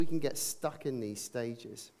We can get stuck in these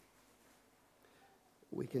stages.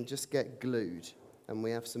 We can just get glued, and we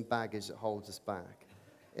have some baggage that holds us back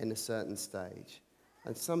in a certain stage.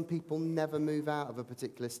 And some people never move out of a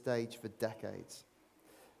particular stage for decades.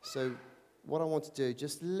 So what I want to do,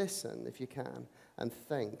 just listen if you can, and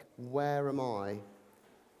think, where am I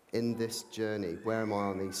in this journey? Where am I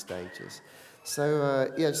on these stages?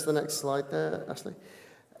 So, just the next slide there, Ashley.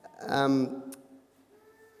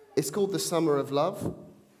 It's called the Summer of Love.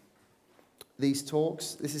 These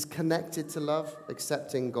talks, this is connected to love,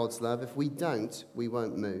 accepting God's love. If we don't, we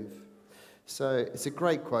won't move. So it's a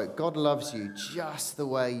great quote. God loves you just the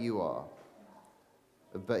way you are,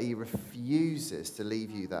 but he refuses to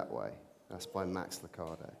leave you that way. That's by Max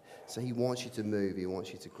Lucado. So he wants you to move. He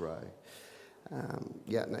wants you to grow.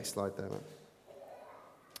 Next slide there, man.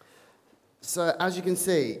 So as you can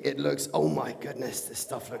see, it looks, oh my goodness, this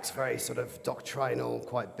stuff looks very sort of doctrinal,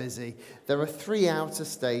 quite busy. There are 3 outer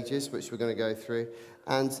stages which we're going to go through,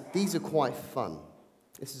 and these are quite fun.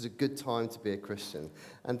 This is a good time to be a Christian.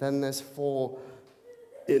 And then there's 4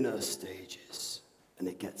 inner stages, and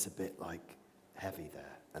it gets a bit like heavy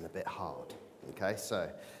there and a bit hard. Okay, so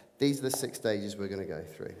these are the 6 stages we're going to go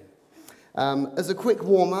through. As a quick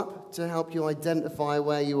warm-up to help you identify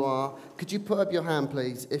where you are, could you put up your hand,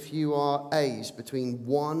 please, if you are aged between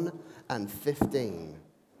 1 and 15?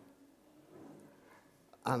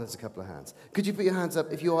 And there's a couple of hands. Could you put your hands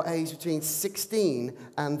up if you are aged between 16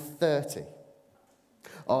 and 30?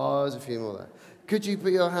 Oh, there's a few more there. Could you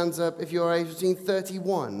put your hands up if you are aged between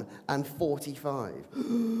 31 and 45?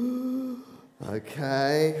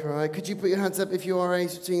 Okay, right. Could you put your hands up if you are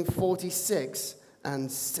aged between 46 and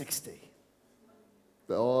 60?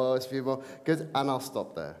 Oh, it's a few more. Good, and I'll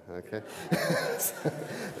stop there, okay?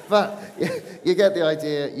 But you get the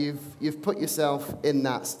idea. You've put yourself in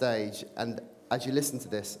that stage, and as you listen to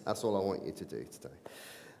this, that's all I want you to do today.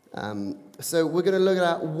 So we're going to look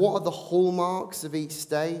at what are the hallmarks of each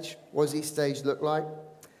stage. What does each stage look like?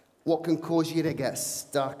 What can cause you to get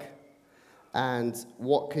stuck? And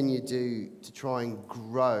what can you do to try and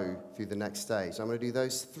grow through the next stage? I'm going to do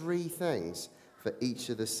those 3 things for each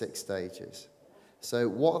of the 6 stages. So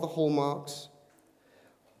what are the hallmarks?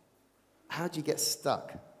 How do you get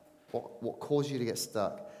stuck? What causes you to get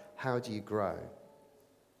stuck? How do you grow?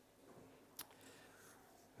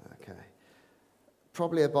 Okay.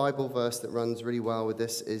 Probably a Bible verse that runs really well with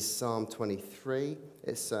this is Psalm 23.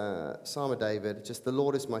 It's Psalm of David. Just, the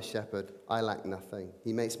Lord is my shepherd, I lack nothing.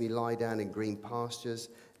 He makes me lie down in green pastures,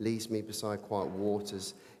 leads me beside quiet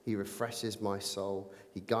waters. He refreshes my soul.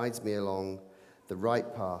 He guides me along the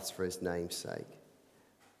right paths for his name's sake.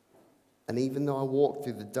 And even though I walk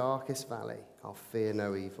through the darkest valley, I'll fear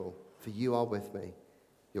no evil. For you are with me.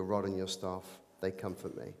 Your rod and your staff, they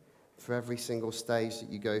comfort me. For every single stage that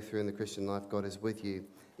you go through in the Christian life, God is with you,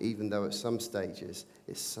 even though at some stages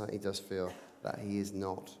it certainly does feel that he is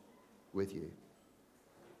not with you.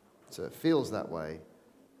 So it feels that way,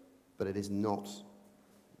 but it is not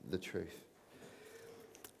the truth.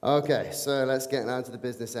 Okay, so let's get down to the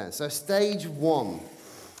business end. So stage 1.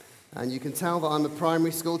 And you can tell that I'm a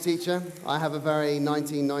primary school teacher. I have a very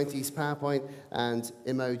 1990s PowerPoint and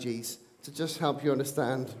emojis to just help you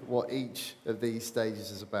understand what each of these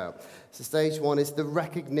stages is about. So stage 1 is the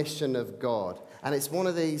recognition of God. And it's one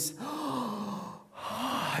of these,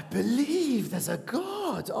 I believe there's a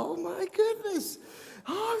God. Oh my goodness.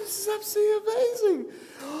 Oh, this is absolutely amazing.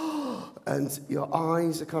 And your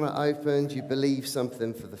eyes are kind of opened. You believe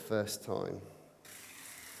something for the first time.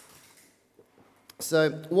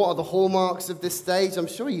 So what are the hallmarks of this stage? I'm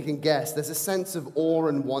sure you can guess. There's a sense of awe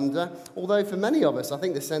and wonder. Although for many of us, I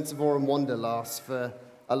think the sense of awe and wonder lasts for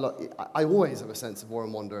a lot. I always have a sense of awe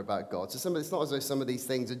and wonder about God. So it's not as though some of these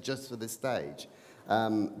things are just for this stage.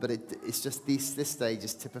 But it's just this stage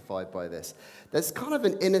is typified by this. There's kind of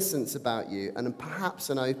an innocence about you and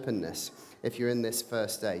perhaps an openness if you're in this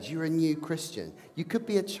first stage. You're a new Christian. You could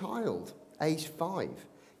be a child, age 5.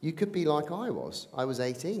 You could be like I was. I was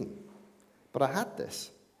 18. But I had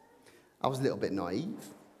this. I was a little bit naive.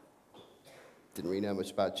 Didn't really know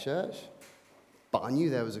much about church. But I knew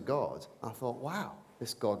there was a God. I thought, wow,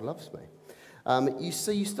 this God loves me.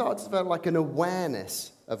 You start to develop like an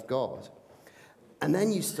awareness of God. And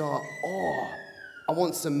then you start, I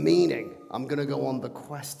want some meaning. I'm going to go on the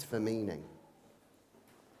quest for meaning.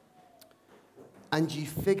 And you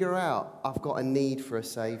figure out, I've got a need for a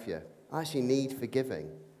Savior. I actually need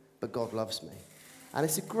forgiving, but God loves me. And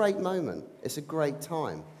it's a great moment. It's a great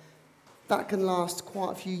time. That can last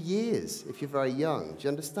quite a few years if you're very young. Do you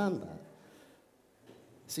understand that?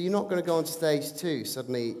 So you're not going to go on to stage 2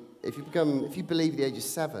 suddenly. If you believe the age of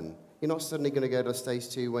 7, you're not suddenly going to go to stage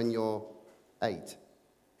 2 when you're 8.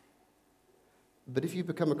 But if you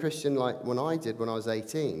become a Christian like when I did when I was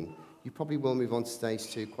 18, you probably will move on to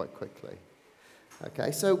stage 2 quite quickly.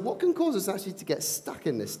 Okay, so what can cause us actually to get stuck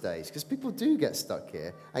in this stage? Because people do get stuck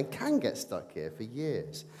here and can get stuck here for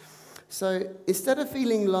years. So instead of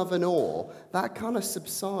feeling love and awe, that kind of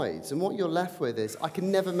subsides. And what you're left with is, I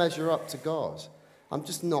can never measure up to God. I'm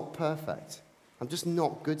just not perfect. I'm just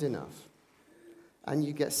not good enough. And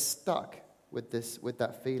you get stuck with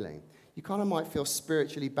that feeling. You kind of might feel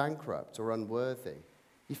spiritually bankrupt or unworthy.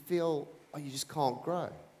 You feel, oh, you just can't grow.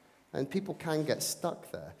 And people can get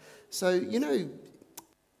stuck there. So, you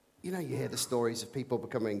hear the stories of people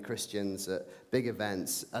becoming Christians at big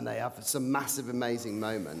events, and they have some massive, amazing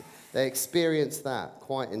moment. They experience that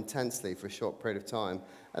quite intensely for a short period of time,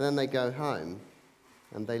 and then they go home,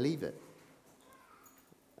 and they leave it.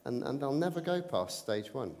 And they'll never go past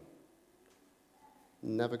stage 1.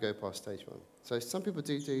 Never go past stage 1. So some people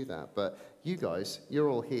do that, but you guys, you're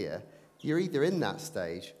all here. You're either in that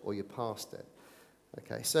stage or you're past it.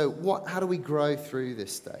 Okay, so how do we grow through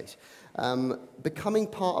this stage? Becoming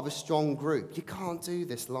part of a strong group. You can't do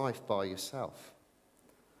this life by yourself.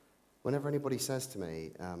 Whenever anybody says to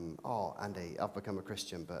me, oh, Andy, I've become a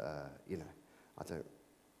Christian, but, I don't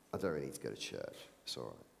really need to go to church. It's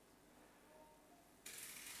all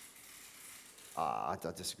right.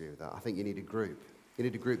 I disagree with that. I think you need a group. You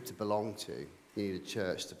need a group to belong to. You need a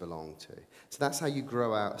church to belong to. So that's how you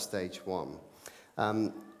grow out of stage 1.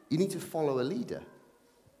 You need to follow a leader.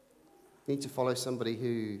 You need to follow somebody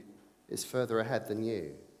who is further ahead than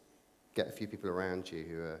you. Get a few people around you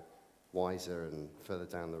who are wiser and further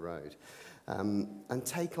down the road. And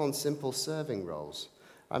take on simple serving roles.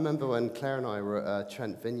 I remember when Claire and I were at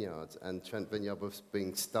Trent Vineyard, and Trent Vineyard was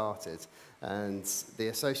being started, and the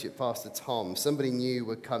associate pastor, Tom, somebody new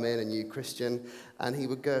would come in, a new Christian, and he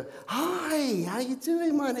would go, "Hi, how you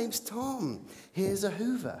doing? My name's Tom. Here's a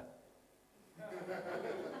Hoover."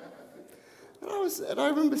 And I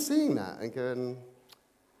remember seeing that and going,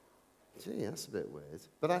 gee, that's a bit weird.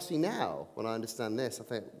 But actually now, when I understand this, I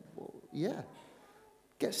think, well, yeah,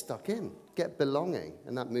 get stuck in, get belonging,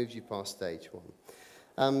 and that moves you past stage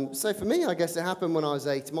 1. So for me, I guess it happened when I was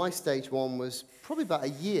 8. My stage 1 was probably about a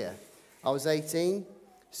year. I was 18,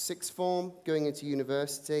 sixth form, going into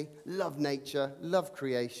university, love nature, love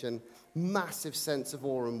creation, massive sense of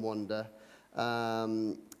awe and wonder.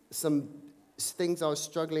 Some things I was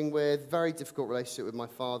struggling with, very difficult relationship with my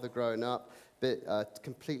father growing up, but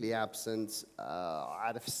completely absent. I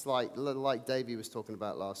had a slight, like Davey was talking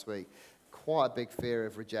about last week, quite a big fear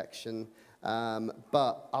of rejection.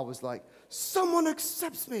 But I was like, someone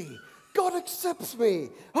accepts me. God accepts me.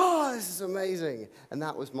 Oh, this is amazing. And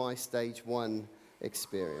that was my stage 1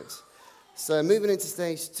 experience. So moving into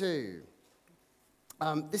stage 2.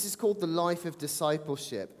 This is called the life of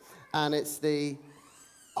discipleship. And it's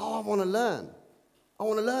I want to learn. I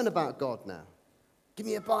want to learn about God now. Give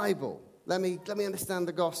me a Bible. Let me understand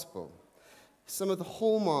the gospel. Some of the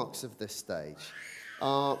hallmarks of this stage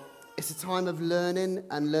are it's a time of learning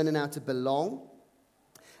and learning how to belong.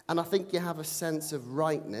 And I think you have a sense of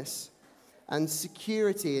rightness and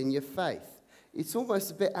security in your faith. It's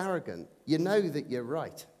almost a bit arrogant. You know that you're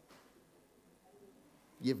right.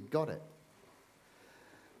 You've got it.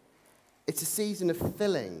 It's a season of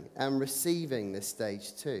filling and receiving this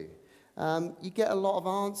stage 2. You get a lot of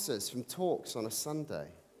answers from talks on a Sunday,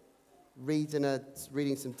 reading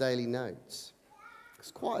some daily notes.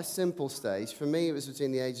 It's quite a simple stage. For me, it was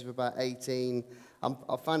between the ages of about 18.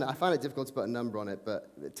 I find it difficult to put a number on it,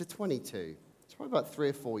 but to 22. It's probably about 3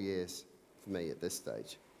 or 4 years for me at this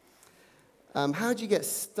stage. How do you get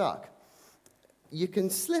stuck? You can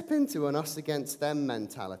slip into an us against them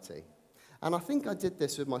mentality. And I think I did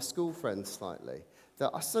this with my school friends slightly, that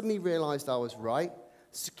I suddenly realized I was right,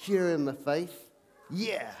 secure in my faith.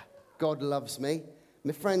 Yeah, God loves me.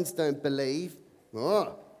 My friends don't believe.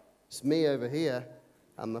 Oh, it's me over here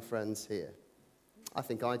and my friends here. I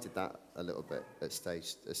think I did that a little bit at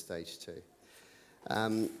stage 2.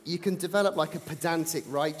 You can develop like a pedantic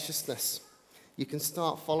righteousness. You can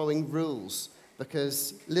start following rules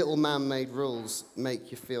because little man-made rules make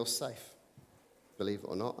you feel safe. Believe it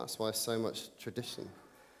or not, that's why there's so much tradition.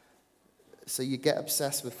 So you get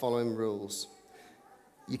obsessed with following rules.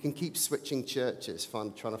 You can keep switching churches,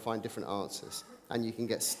 trying to find different answers, and you can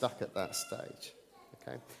get stuck at that stage.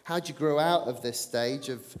 Okay? How do you grow out of this stage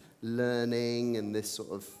of learning and this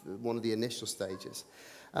sort of one of the initial stages?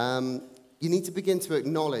 You need to begin to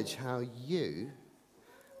acknowledge how you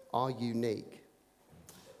are unique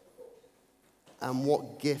and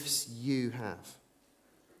what gifts you have.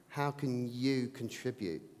 How can you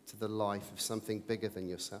contribute to the life of something bigger than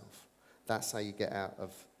yourself? That's how you get out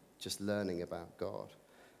of just learning about God.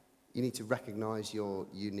 You need to recognize your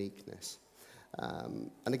uniqueness.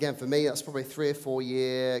 And again, for me, that's probably 3 or 4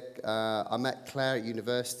 year. I met Claire at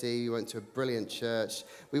university. We went to a brilliant church.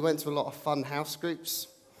 We went to a lot of fun house groups.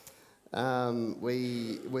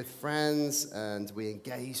 With friends, and we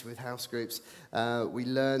engaged with house groups. We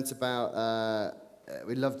learned about,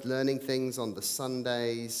 we loved learning things on the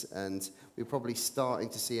Sundays, and we were probably starting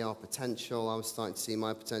to see our potential. I was starting to see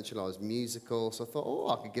my potential. I was musical, so I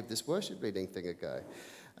thought, I could give this worship leading thing a go.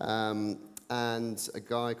 And a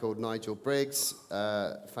guy called Nigel Briggs,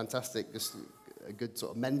 fantastic, just a good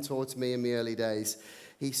sort of mentor to me in the early days.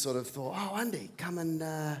 He sort of thought, Andy, come and...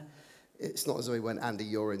 It's not as though he went, Andy,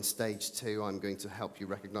 you're in stage 2. I'm going to help you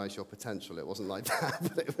recognize your potential. It wasn't like that,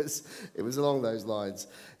 but it was along those lines.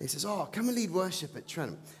 He says, come and lead worship at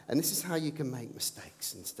Trentham. And this is how you can make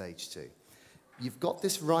mistakes in stage 2. You've got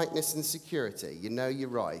this rightness and security. You know you're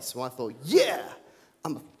right. So I thought,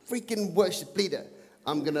 I'm a freaking worship leader.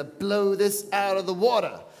 I'm going to blow this out of the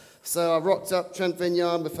water. So I rocked up Trent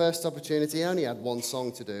Vineyard, the first opportunity. I only had one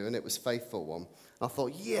song to do, and it was Faithful One. I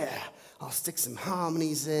thought, I'll stick some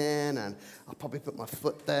harmonies in, and I'll probably put my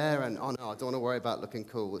foot there, and I don't want to worry about looking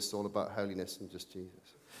cool. It's all about holiness and just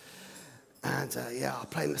Jesus. And I'll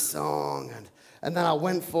play the song, and then I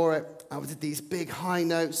went for it. I did these big high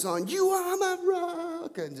notes on, you are my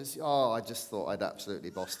rock, and I just thought I'd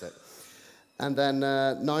absolutely bossed it. And then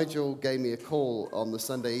Nigel gave me a call on the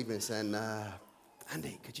Sunday evening saying,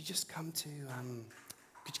 Andy, could you come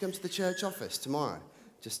to the church office tomorrow,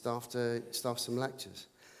 just after some lectures?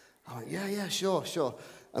 I went, yeah, sure.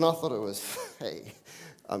 And I thought it was, hey,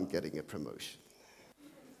 I'm getting a promotion.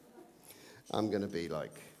 I'm going to be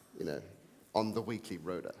on the weekly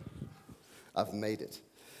rota. I've made it.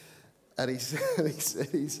 And he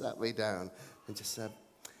sat me down and just said,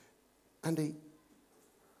 Andy,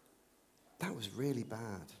 that was really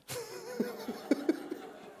bad.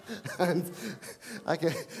 And I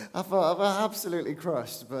thought, I'm absolutely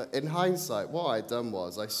crushed. But in hindsight, what I'd done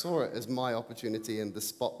was I saw it as my opportunity in the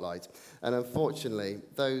spotlight. And unfortunately,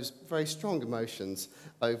 those very strong emotions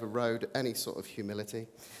overrode any sort of humility,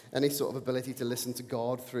 any sort of ability to listen to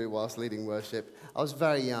God through whilst leading worship. I was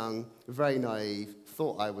very young, very naive,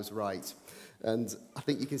 thought I was right. And I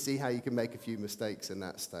think you can see how you can make a few mistakes in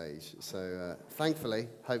that stage. So thankfully,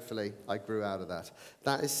 hopefully, I grew out of that.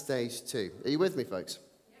 That is stage 2. Are you with me, folks?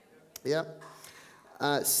 Yeah.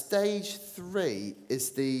 Stage 3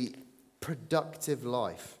 is the productive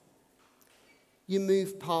life. You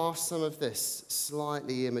move past some of this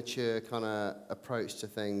slightly immature kind of approach to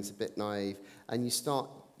things, a bit naive, and you start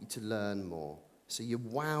to learn more. So you're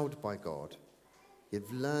wowed by God.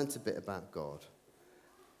 You've learned a bit about God.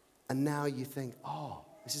 And now you think,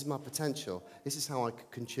 this is my potential. This is how I could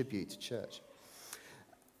contribute to church.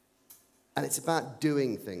 And it's about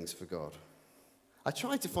doing things for God. I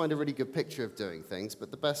tried to find a really good picture of doing things, but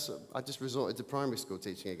I just resorted to primary school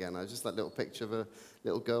teaching again. I was just that little picture of a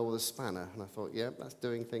little girl with a spanner, and I thought, that's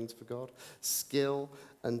doing things for God. Skill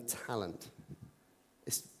and talent.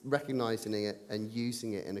 It's recognizing it and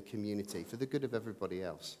using it in a community for the good of everybody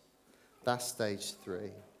else. That's stage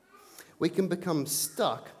 3. We can become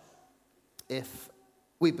stuck if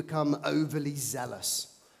we become overly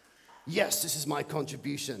zealous. Yes, this is my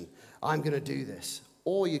contribution. I'm going to do this.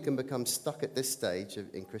 Or you can become stuck at this stage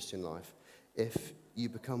in Christian life if you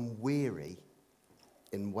become weary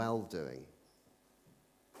in well-doing.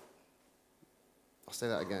 I'll say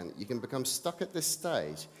that again. You can become stuck at this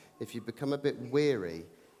stage if you become a bit weary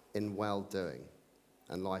in well-doing,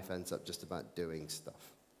 and life ends up just about doing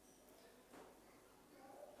stuff.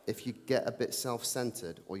 If you get a bit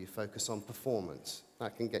self-centered or you focus on performance,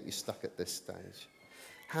 that can get you stuck at this stage.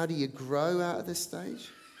 How do you grow out of this stage?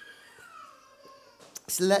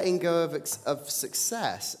 It's letting go of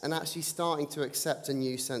success and actually starting to accept a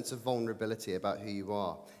new sense of vulnerability about who you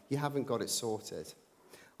are. You haven't got it sorted.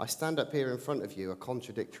 I stand up here in front of you, a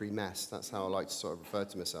contradictory mess. That's how I like to sort of refer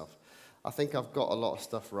to myself. I think I've got a lot of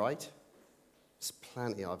stuff right. There's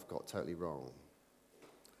plenty I've got totally wrong.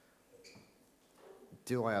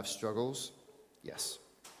 Do I have struggles? Yes.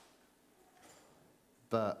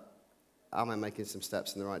 But am I making some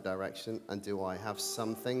steps in the right direction? And do I have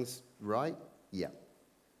some things right? Yeah.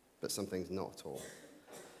 But some things not at all.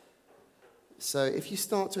 So if you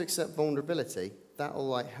start to accept vulnerability, that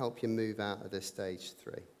will help you move out of this stage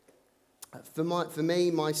 3. For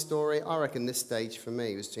me, my story, I reckon this stage for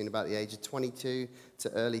me was between about the age of 22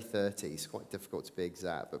 to early 30s. Quite difficult to be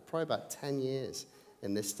exact, but probably about 10 years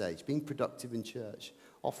in this stage, being productive in church,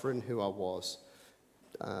 offering who I was.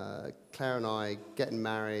 Claire and I getting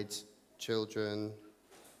married, children,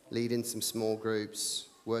 leading some small groups,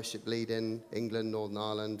 worship leading, England, Northern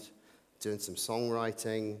Ireland, doing some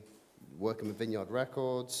songwriting, working with Vineyard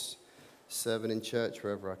Records, serving in church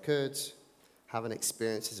wherever I could, having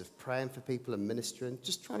experiences of praying for people and ministering,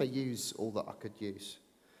 just trying to use all that I could use.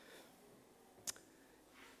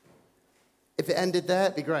 If it ended there,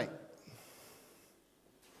 it'd be great.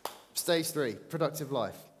 Stage 3, productive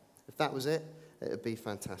life. If that was it, it would be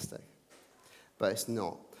fantastic. But it's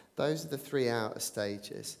not. Those are the 3 outer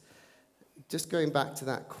stages. Just going back to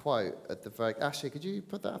that quote at the very... Ashley, could you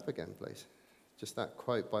put that up again, please? Just that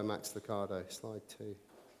quote by Max Lucado, slide 2.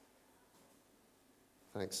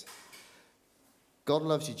 Thanks. God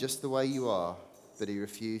loves you just the way you are, but he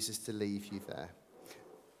refuses to leave you there.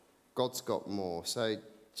 God's got more. So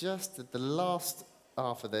just at the last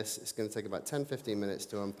half of this, it's going to take about 10-15 minutes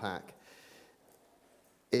to unpack.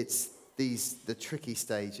 It's the tricky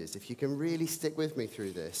stages. If you can really stick with me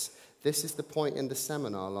through this, this is the point in the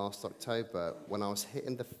seminar last October when I was hit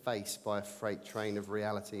in the face by a freight train of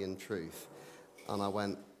reality and truth. And I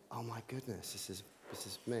went, oh my goodness, this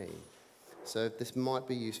is me. So this might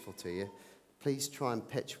be useful to you. Please try and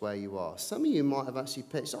pitch where you are. Some of you might have actually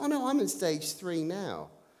pitched, oh no, I'm in stage 3 now.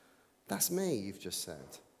 That's me, you've just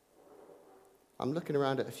said. I'm looking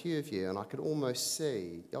around at a few of you and I can almost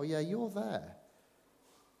see, oh yeah, you're there.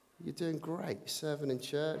 You're doing great, serving in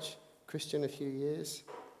church, Christian a few years.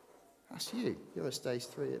 That's you. You're at stage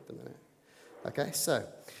 3 at the minute. Okay, so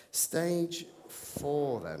stage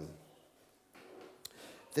 4 then.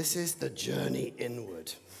 This is the journey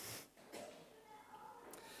inward.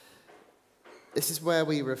 This is where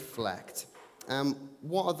we reflect.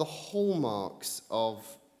 What are the hallmarks of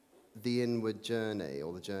the inward journey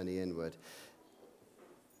or the journey inward?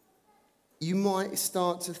 You might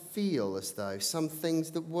start to feel as though some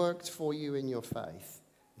things that worked for you in your faith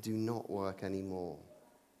do not work anymore.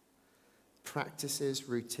 Practices,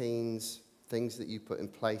 routines, things that you put in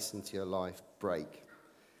place into your life break,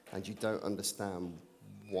 and you don't understand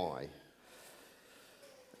why.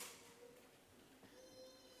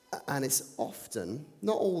 And it's often,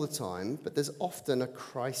 not all the time, but there's often a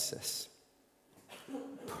crisis.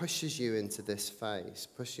 Pushes you into this phase,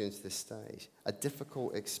 pushes you into this stage. A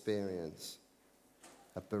difficult experience,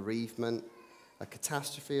 a bereavement, a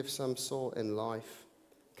catastrophe of some sort in life.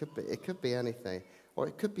 It could be anything. Or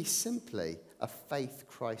it could be simply a faith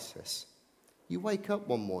crisis. You wake up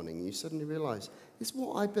one morning and you suddenly realize, is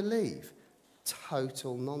what I believe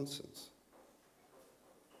total nonsense?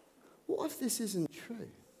 What if this isn't true?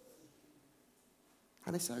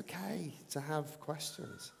 And it's okay to have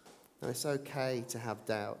questions. And it's okay to have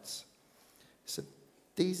doubts. So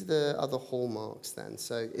these are the other hallmarks then.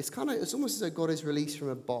 So it's almost as though God is released from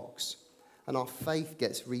a box and our faith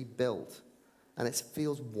gets rebuilt and it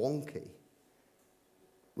feels wonky.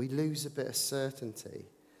 We lose a bit of certainty.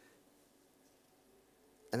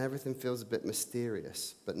 And everything feels a bit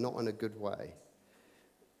mysterious, but not in a good way.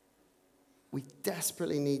 We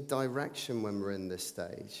desperately need direction when we're in this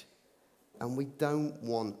stage. And we don't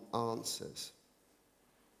want answers.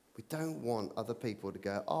 We don't want other people to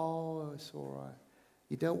go, oh, it's all right.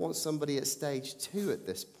 You don't want somebody at stage 2 at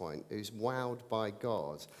this point who's wowed by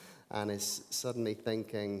God and is suddenly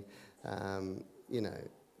thinking,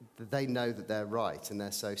 they know that they're right and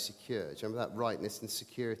they're so secure. Do you remember that rightness and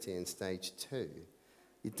security in stage 2?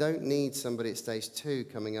 You don't need somebody at stage 2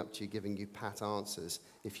 coming up to you giving you pat answers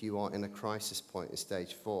if you are in a crisis point in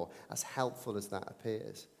stage 4, as helpful as that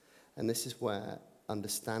appears. And this is where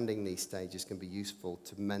understanding these stages can be useful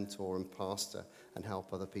to mentor and pastor and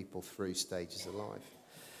help other people through stages of life.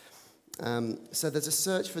 So there's a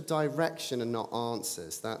search for direction and not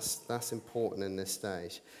answers. That's important in this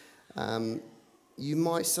stage. You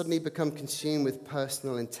might suddenly become consumed with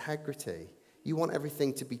personal integrity. You want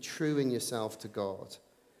everything to be true in yourself to God.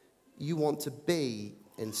 You want to be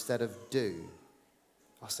instead of do.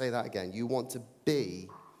 I'll say that again. You want to be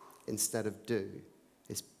instead of do.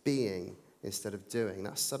 It's being instead of doing.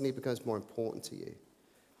 That suddenly becomes more important to you.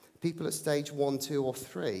 People at stage 1, 2, or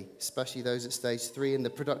 3, especially those at stage 3 in the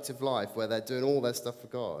productive life where they're doing all their stuff for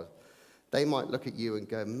God, they might look at you and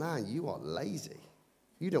go, man, you are lazy.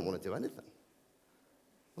 You don't want to do anything.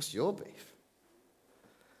 What's your beef?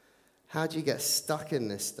 How do you get stuck in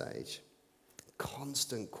this stage?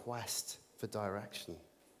 Constant quest for direction.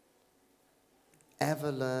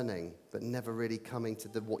 Ever learning, but never really coming to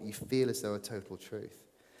what you feel as though a total truth.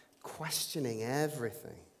 Questioning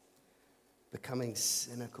everything. Becoming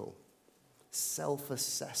cynical.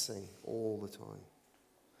 Self-assessing all the time.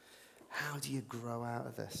 How do you grow out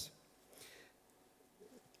of this?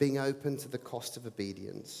 Being open to the cost of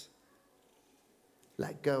obedience.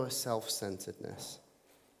 Let go of self-centeredness.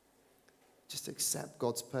 Just accept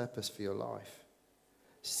God's purpose for your life.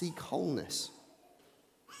 Seek wholeness.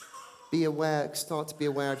 Be aware, start to be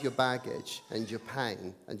aware of your baggage and your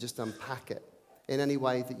pain and just unpack it in any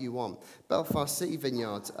way that you want. Belfast City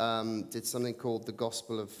Vineyard did something called the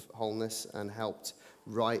Gospel of Wholeness and helped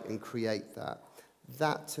write and create that.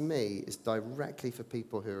 That, to me, is directly for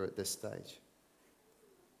people who are at this stage.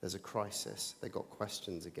 There's a crisis. They've got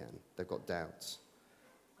questions again. They've got doubts.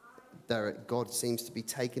 God seems to be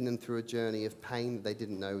taking them through a journey of pain that they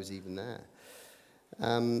didn't know was even there.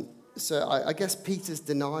 So I guess Peter's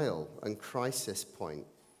denial and crisis point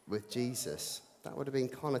with Jesus, that would have been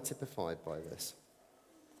kind of typified by this.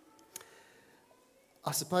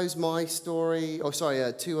 I suppose my story,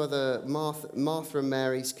 two other, Martha and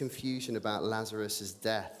Mary's confusion about Lazarus'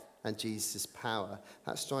 death and Jesus' power,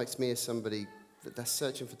 that strikes me as somebody that they're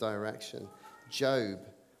searching for direction. Job,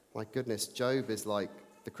 my goodness, Job is like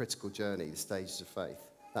the critical journey, the stages of faith.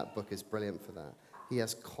 That book is brilliant for that. He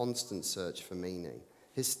has constant search for meaning.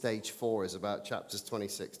 His stage 4 is about chapters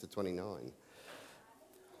 26 to 29.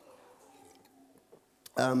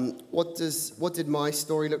 What did my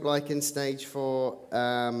story look like in stage 4?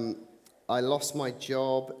 I lost my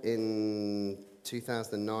job in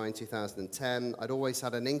 2009, 2010. I'd always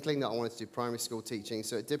had an inkling that I wanted to do primary school teaching,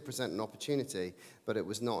 so it did present an opportunity, but it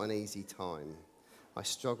was not an easy time. I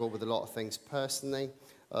struggled with a lot of things personally.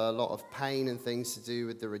 A lot of pain and things to do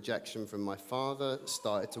with the rejection from my father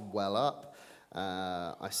started to well up.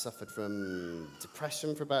 I suffered from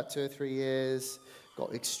depression for about 2 or 3 years,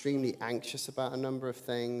 got extremely anxious about a number of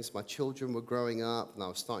things. My children were growing up, and I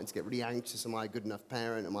was starting to get really anxious. Am I a good enough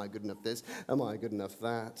parent? Am I good enough this? Am I good enough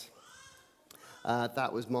that?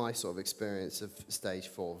 That was my sort of experience of stage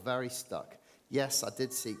 4, very stuck. Yes, I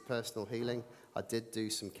did seek personal healing. I did do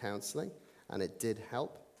some counseling, and it did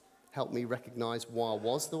help me recognize why I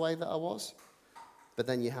was the way that I was. But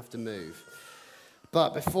then you have to move.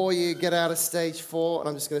 But before you get out of stage 4, and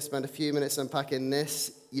I'm just going to spend a few minutes unpacking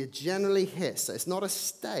this, you generally hit. So it's not a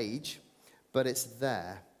stage, but it's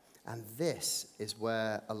there. And this is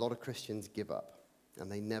where a lot of Christians give up. And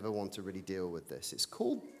they never want to really deal with this. It's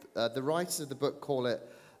called, the writers of the book call it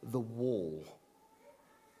the wall.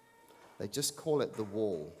 They just call it the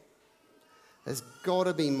wall. There's got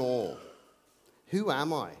to be more. Who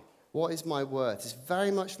am I? What is my worth? It's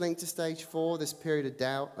very much linked to stage 4, this period of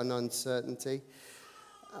doubt and uncertainty.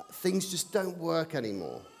 Things just don't work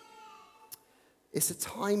anymore. It's a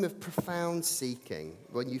time of profound seeking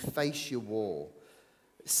when you face your wall,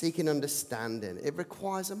 seeking understanding. It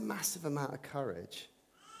requires a massive amount of courage.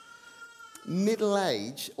 Middle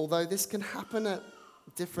age, although this can happen at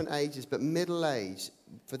different ages, but middle age,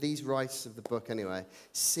 for these writers of the book anyway,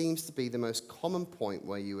 seems to be the most common point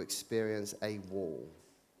where you experience a wall.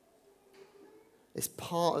 It's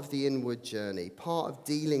part of the inward journey, part of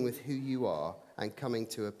dealing with who you are and coming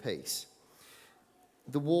to a peace.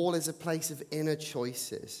 The wall is a place of inner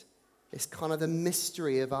choices. It's kind of the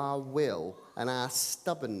mystery of our will and our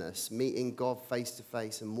stubbornness meeting God face to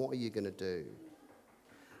face, and what are you going to do?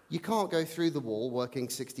 You can't go through the wall working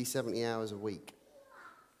 60, 70 hours a week.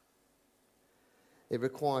 It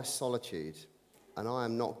requires solitude, and I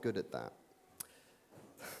am not good at that.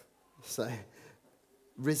 So,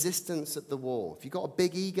 resistance at the wall. If you've got a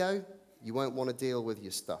big ego, you won't want to deal with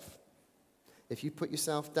your stuff. If you put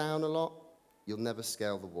yourself down a lot, you'll never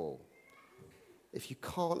scale the wall. If you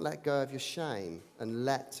can't let go of your shame and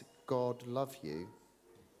let God love you,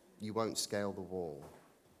 you won't scale the wall.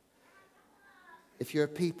 If you're a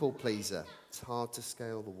people pleaser, it's hard to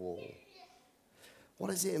scale the wall.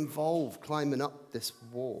 What does it involve climbing up this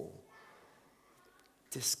wall?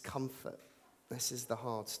 Discomfort. This is the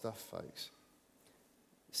hard stuff, folks.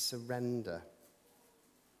 Surrender.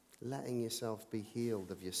 Letting yourself be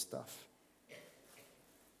healed of your stuff.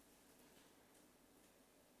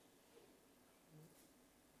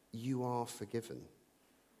 You are forgiven.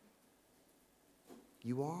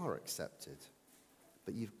 You are accepted.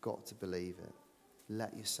 But you've got to believe it.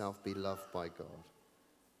 Let yourself be loved by God.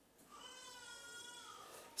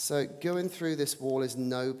 So going through this wall is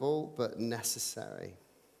noble but necessary.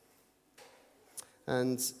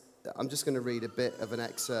 And I'm just going to read a bit of an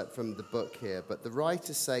excerpt from the book here. But the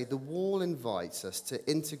writers say the wall invites us to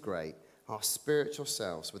integrate our spiritual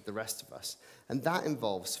selves with the rest of us. And that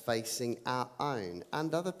involves facing our own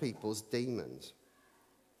and other people's demons.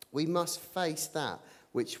 We must face that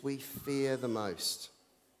which we fear the most.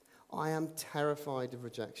 I am terrified of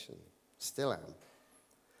rejection. Still am.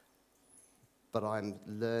 But I'm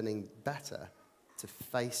learning better to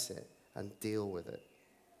face it and deal with it.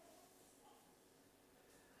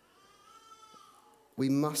 We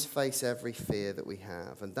must face every fear that we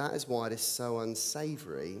have, and that is why it is so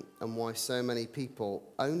unsavory and why so many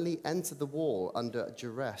people only enter the wall under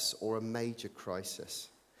duress or a major crisis.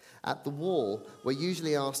 At the wall, we're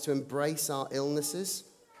usually asked to embrace our illnesses,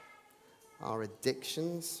 our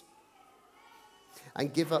addictions,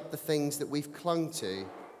 and give up the things that we've clung to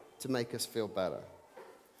make us feel better.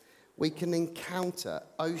 We can encounter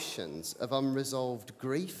oceans of unresolved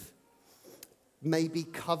grief, maybe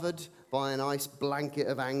covered by a nice blanket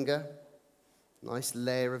of anger, nice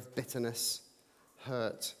layer of bitterness,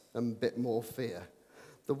 hurt, and a bit more fear.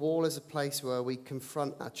 The wall is a place where we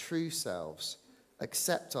confront our true selves,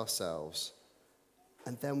 accept ourselves,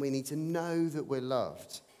 and then we need to know that we're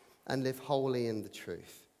loved and live wholly in the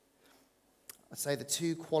truth. I'd say the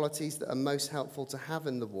two qualities that are most helpful to have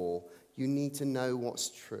in the wall: you need to know what's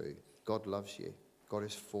true. God loves you. God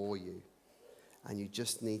is for you. And you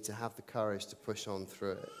just need to have the courage to push on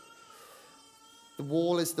through it. The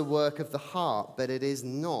wall is the work of the heart, but it is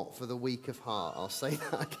not for the weak of heart. I'll say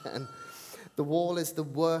that again. The wall is the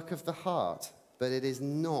work of the heart, but it is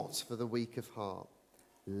not for the weak of heart.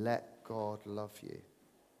 Let God love you.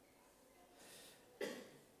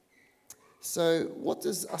 So what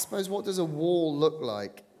does a wall look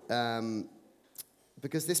like?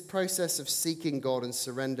 Because this process of seeking God and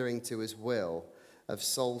surrendering to his will, of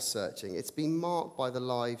soul searching, it's been marked by the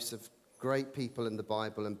lives of great people in the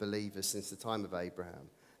Bible and believers since the time of Abraham.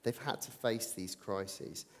 They've had to face these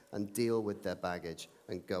crises and deal with their baggage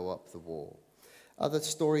and go up the wall. Other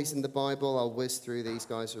stories in the Bible, I'll whiz through these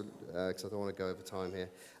guys because I don't want to go over time here.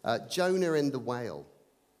 Jonah in the whale.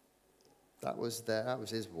 That was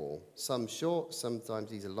his wall. Some short, sometimes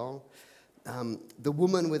these are long. The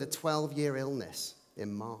woman with a 12-year illness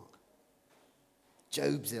in Mark.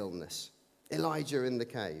 Job's illness. Elijah in the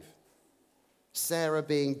cave. Sarah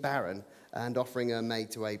being barren and offering her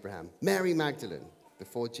maid to Abraham. Mary Magdalene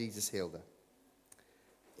before Jesus healed her.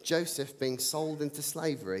 Joseph being sold into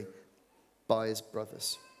slavery by his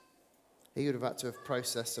brothers. He would have had to have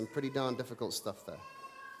processed some pretty darn difficult stuff there.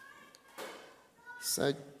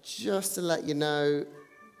 So just to let you know,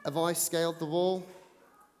 have I scaled the wall?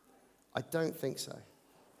 I don't think so.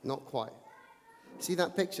 Not quite. See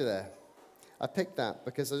that picture there? I picked that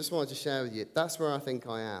because I just wanted to share with you. That's where I think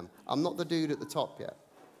I am. I'm not the dude at the top yet.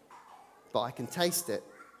 But I can taste it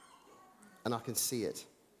and I can see it.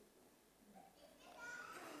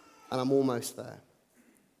 And I'm almost there.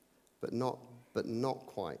 But not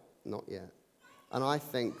quite, not yet. And I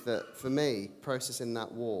think that for me, processing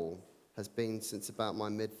that wall has been since about my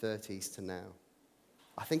mid-30s to now.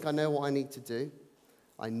 I think I know what I need to do.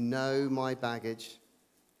 I know my baggage.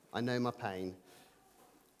 I know my pain.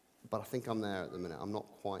 But I think I'm there at the minute. I'm not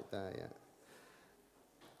quite there yet.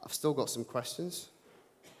 I've still got some questions.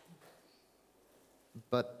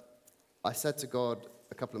 But I said to God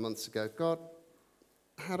a couple of months ago, God,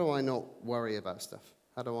 how do I not worry about stuff?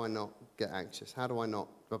 How do I not get anxious? How do I not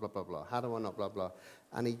blah, blah, blah, blah? How do I not blah, blah?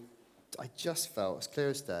 And I just felt, as clear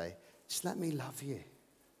as day, just let me love you.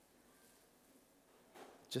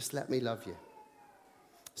 Just let me love you.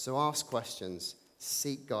 So ask questions.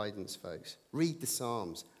 Seek guidance, folks. Read the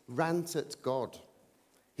Psalms. Rant at God.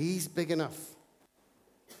 He's big enough.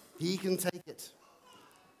 He can take it.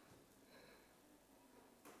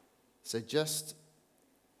 So just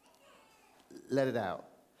let it out.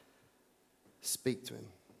 Speak to him.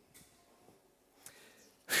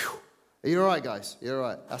 Whew. Are you all right, guys? You're all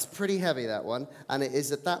right. That's pretty heavy, that one. And it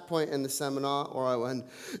is at that point in the seminar where I went,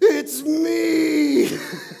 it's me!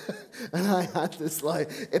 And I had this,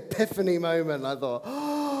 epiphany moment. I thought,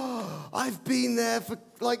 oh, I've been there for,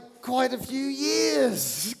 quite a few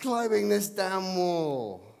years, climbing this damn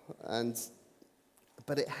wall.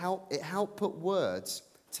 But it helped put words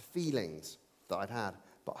to feelings that I'd had,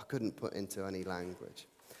 but I couldn't put into any language.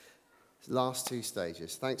 Last two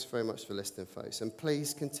stages. Thanks very much for listening, folks. And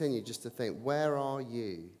please continue just to think, where are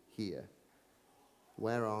you here?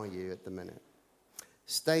 Where are you at the minute?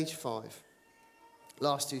 Stage 5.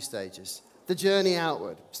 Last two stages. The journey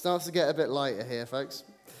outward. Starts to get a bit lighter here, folks.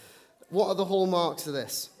 What are the hallmarks of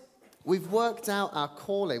this? We've worked out our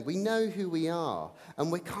calling. We know who we are.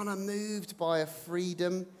 And we're kind of moved by a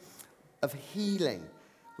freedom of healing.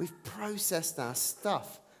 We've processed our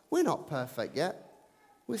stuff. We're not perfect yet.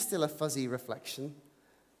 We're still a fuzzy reflection.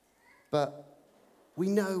 But we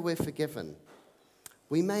know we're forgiven.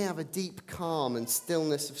 We may have a deep calm and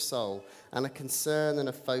stillness of soul and a concern and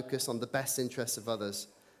a focus on the best interests of others,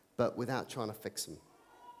 but without trying to fix them.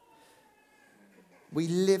 We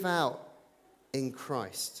live out in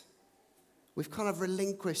Christ. We've kind of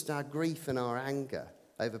relinquished our grief and our anger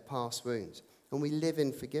over past wounds, and we live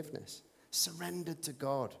in forgiveness, surrendered to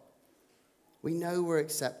God. We know we're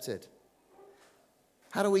accepted.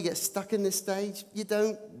 How do we get stuck in this stage? You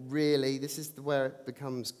don't really. This is where it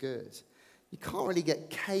becomes good. You can't really get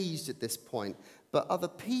caged at this point, But other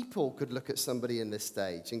people could look at somebody in this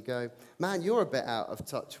stage and go, man, you're a bit out of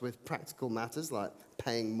touch with practical matters like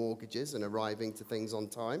paying mortgages and arriving to things on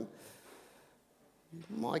time.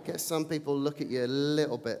 Might get some people look at you a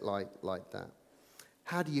little bit like that.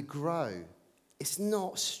 How do you grow? It's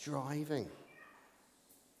not striving.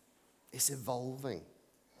 It's evolving.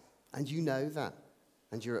 And you know that.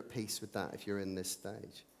 And you're at peace with that if you're in this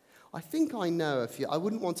stage. I think I know a few. I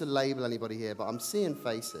wouldn't want to label anybody here, but I'm seeing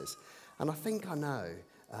faces. And I think I know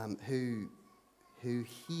who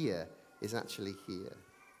here is actually here.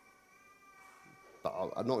 But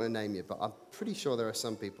I'm not going to name you, but I'm pretty sure there are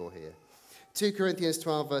some people here. 2 Corinthians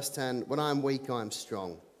 12, verse 10, when I am weak, I am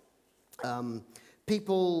strong.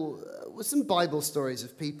 People, with some Bible stories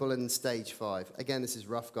of people in stage 5. Again, this is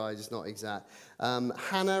rough, guys, it's not exact.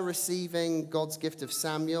 Hannah receiving God's gift of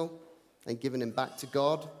Samuel and giving him back to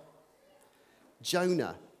God.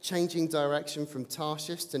 Jonah changing direction from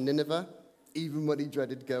Tarshish to Nineveh, even when he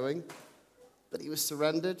dreaded going. But he was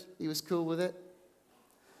surrendered. He was cool with it.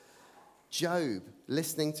 Job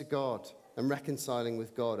listening to God and reconciling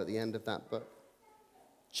with God at the end of that book.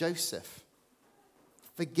 Joseph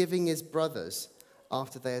forgiving his brothers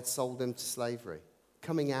after they had sold him to slavery,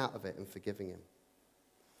 coming out of it and forgiving him.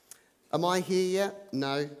 Am I here yet?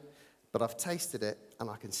 No, but I've tasted it and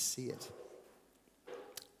I can see it.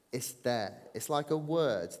 It's there. It's like a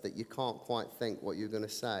word that you can't quite think what you're going to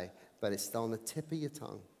say, but it's on the tip of your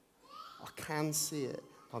tongue. I can see it.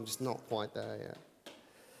 I'm just not quite there yet.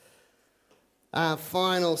 Our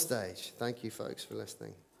final stage. Thank you, folks, for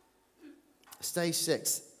listening. Stage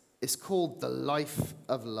 6 is called the life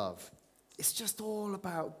of love. It's just all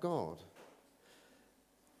about God.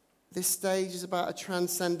 This stage is about a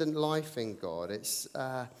transcendent life in God. It's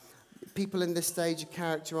people in this stage are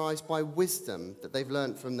characterized by wisdom that they've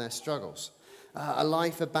learned from their struggles, a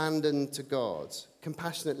life abandoned to God,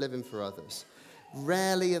 compassionate living for others.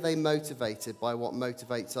 Rarely are they motivated by what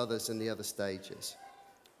motivates others in the other stages.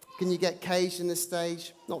 Can you get caged in this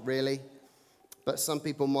stage? Not really. But some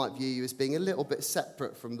people might view you as being a little bit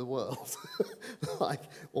separate from the world,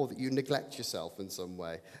 or that you neglect yourself in some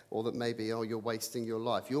way, or that maybe, you're wasting your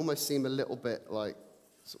life. You almost seem a little bit like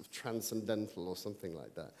sort of transcendental or something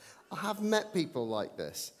like that. I have met people like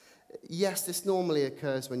this. Yes, this normally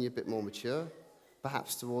occurs when you're a bit more mature,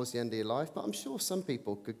 perhaps towards the end of your life, but I'm sure some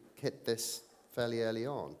people could hit this fairly early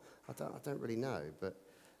on. I don't really know, but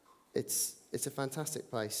it's a fantastic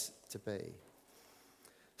place to be.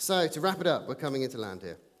 So, to wrap it up, we're coming into land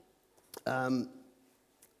here.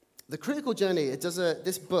 The Critical Journey,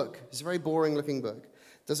 this book, it's a very boring-looking book,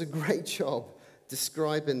 does a great job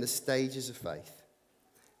describing the stages of faith.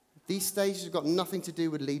 These stages have got nothing to do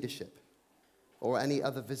with leadership or any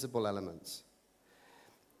other visible elements.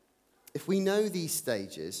 If we know these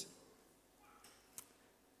stages,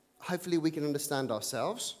 hopefully we can understand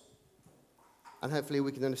ourselves, and hopefully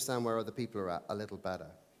we can understand where other people are at a little better.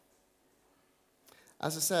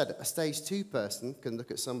 As I said, a stage 2 person can look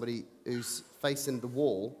at somebody who's facing the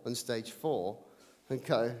wall on stage 4 and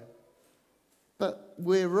go, but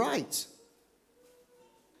we're right.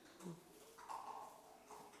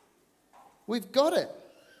 We've got it.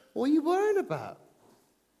 What are you worrying about?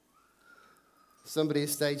 Somebody at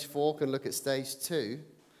stage 4 can look at stage 2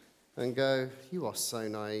 and go, you are so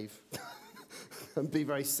naive, and be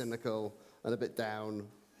very cynical and a bit down.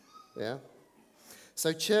 Yeah?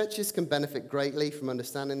 So churches can benefit greatly from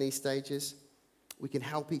understanding these stages. We can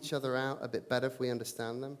help each other out a bit better if we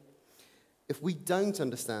understand them. If we don't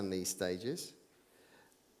understand these stages,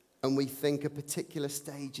 and we think a particular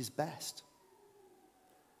stage is best.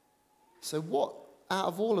 So what, out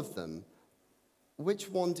of all of them, which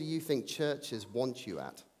one do you think churches want you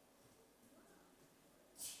at?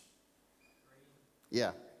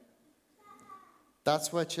 Yeah.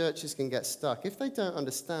 That's where churches can get stuck. If they don't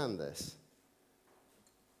understand this,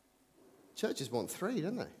 churches want 3,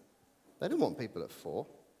 don't they? They don't want people at 4.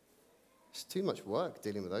 It's too much work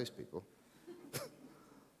dealing with those people.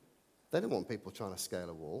 They don't want people trying to scale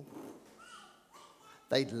a wall.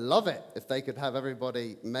 They'd love it if they could have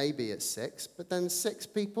everybody maybe at 6, but then 6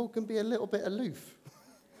 people can be a little bit aloof.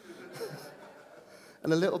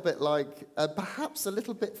 And a little bit perhaps a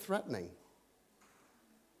little bit threatening.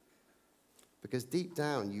 Because deep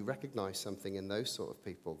down, you recognize something in those sort of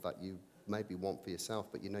people that you maybe want for yourself,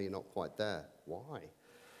 but you know you're not quite there. Why?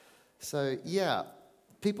 So, yeah,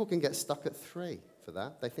 people can get stuck at 3 for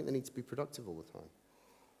that. They think they need to be productive all the time.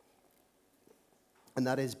 And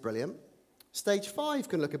that is brilliant. Stage 5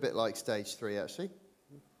 can look a bit like stage 3, actually.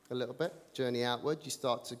 A little bit. Journey outward. You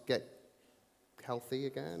start to get healthy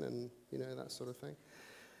again and, that sort of thing.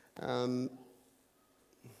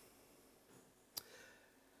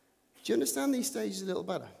 Do you understand these stages a little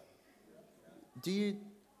better? Do you?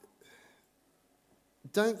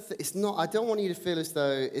 It's not. I don't want you to feel as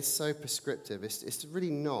though it's so prescriptive. It's really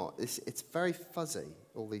not. It's very fuzzy.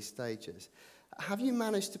 All these stages. Have you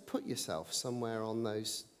managed to put yourself somewhere on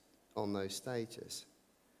those stages?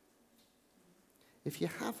 If you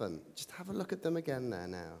haven't, just have a look at them again there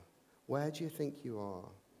now. Where do you think you are?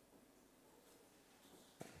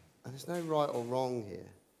 And there's no right or wrong here.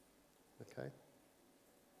 Okay?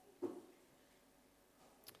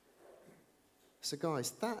 So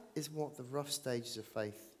guys, that is what the rough stages of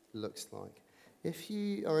faith looks like. If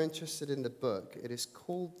you are interested in the book, it is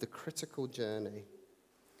called The Critical Journey,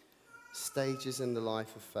 Stages in the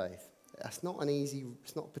Life of Faith. It's not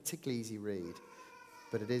a particularly easy read,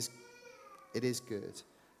 but it is good.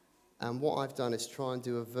 And what I've done is try and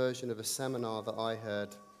do a version of a seminar that I heard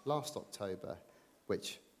last October,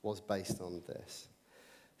 which was based on this.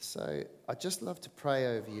 So I'd just love to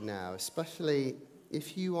pray over you now, especially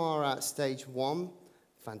if you are at stage 1,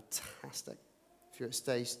 fantastic. If you're at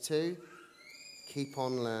stage 2, keep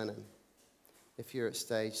on learning. If you're at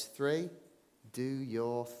stage 3, do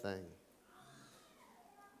your thing.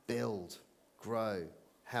 Build, grow,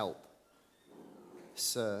 help,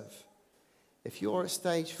 serve. If you're at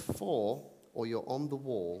stage 4 or you're on the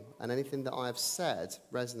wall and anything that I have said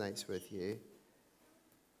resonates with you,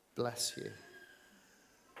 bless you.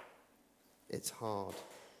 It's hard,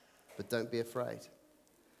 but don't be afraid.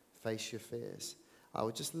 Face your fears. I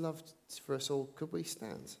would just love for us all, could we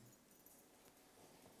stand?